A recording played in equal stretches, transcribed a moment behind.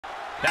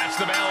That's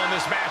the bell, and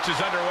this match is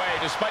underway.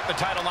 Despite the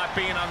title not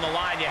being on the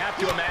line, you have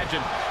to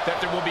imagine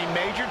that there will be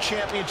major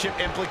championship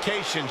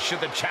implications should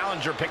the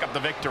challenger pick up the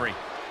victory.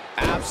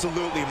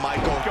 Absolutely,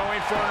 Michael.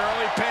 Going for an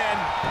early pin.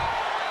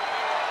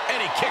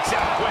 And he kicks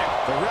out quick.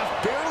 The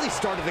ref barely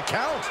started the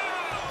count.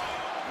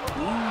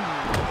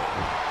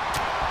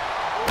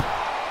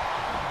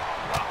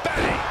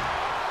 Bang!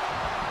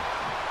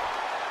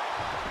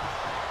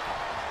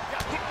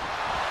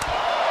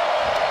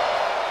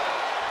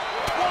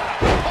 What a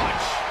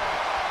punch!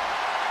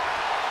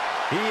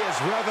 He is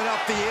revving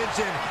up the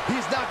engine.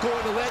 He's not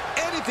going to let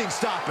anything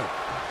stop him.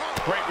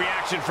 Great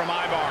reaction from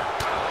Ivar.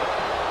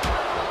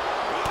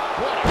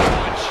 What a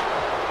punch!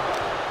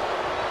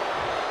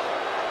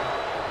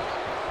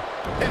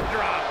 Hip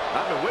drop.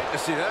 I've been waiting to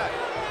see that.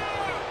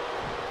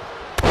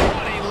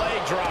 Running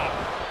leg drop.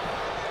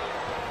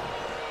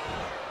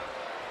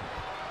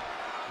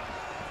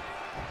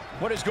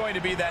 What is going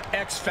to be that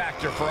X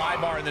factor for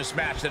Ivar in this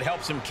match that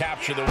helps him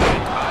capture the win?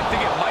 I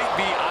think it might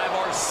be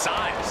Ivar's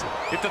size.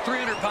 If the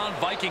 300-pound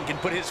Viking can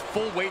put his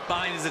full weight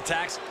behind his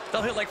attacks,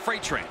 they'll hit like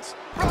freight trains.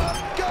 Go,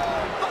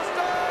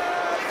 Buster!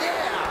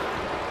 Yeah!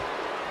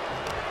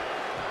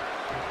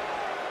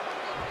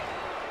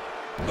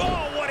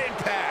 Oh, what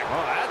impact!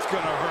 Oh, that's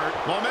gonna hurt.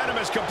 Momentum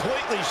is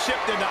completely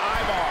shifted to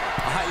Ivar.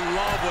 I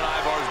love what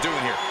Ivar's doing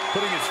here,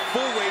 putting his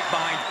full weight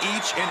behind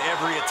each and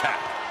every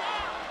attack.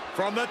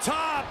 From the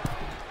top.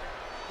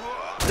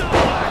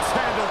 Axe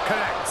handle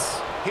connects.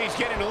 He's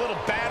getting a little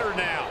battered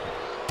now.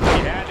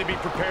 He had to be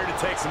prepared to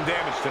take some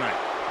damage tonight.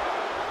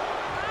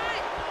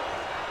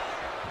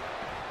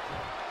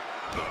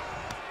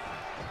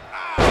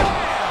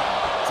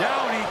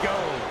 Down he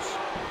goes.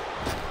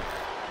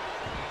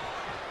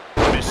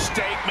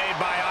 Mistake made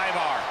by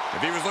Ivar.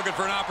 If he was looking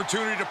for an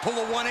opportunity to pull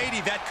a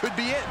 180, that could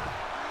be it.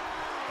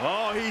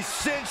 Oh, he's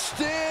cinched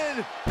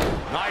in.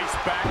 Nice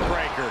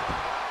backbreaker.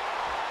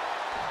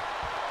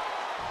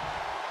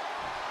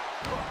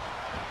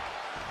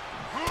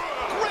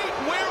 Great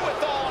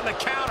wherewithal on the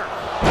counter.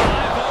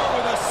 Ivar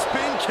with a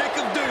spin kick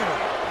of doom.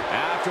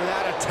 After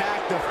that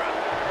attack,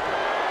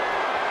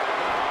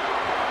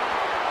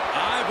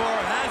 Ivar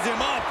has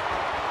him up.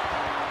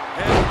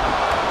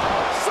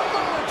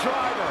 Samoa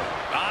driver.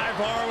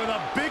 Ivar with a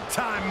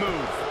big-time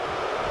move.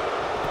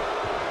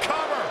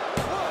 Cover.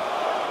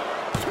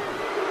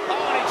 Oh,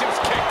 and he just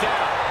kicked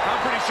out.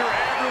 I'm pretty sure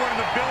everyone in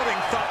the building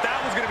thought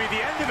that was going to be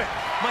the end of it,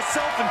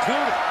 myself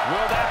included.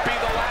 Will that be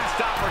the last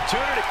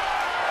opportunity?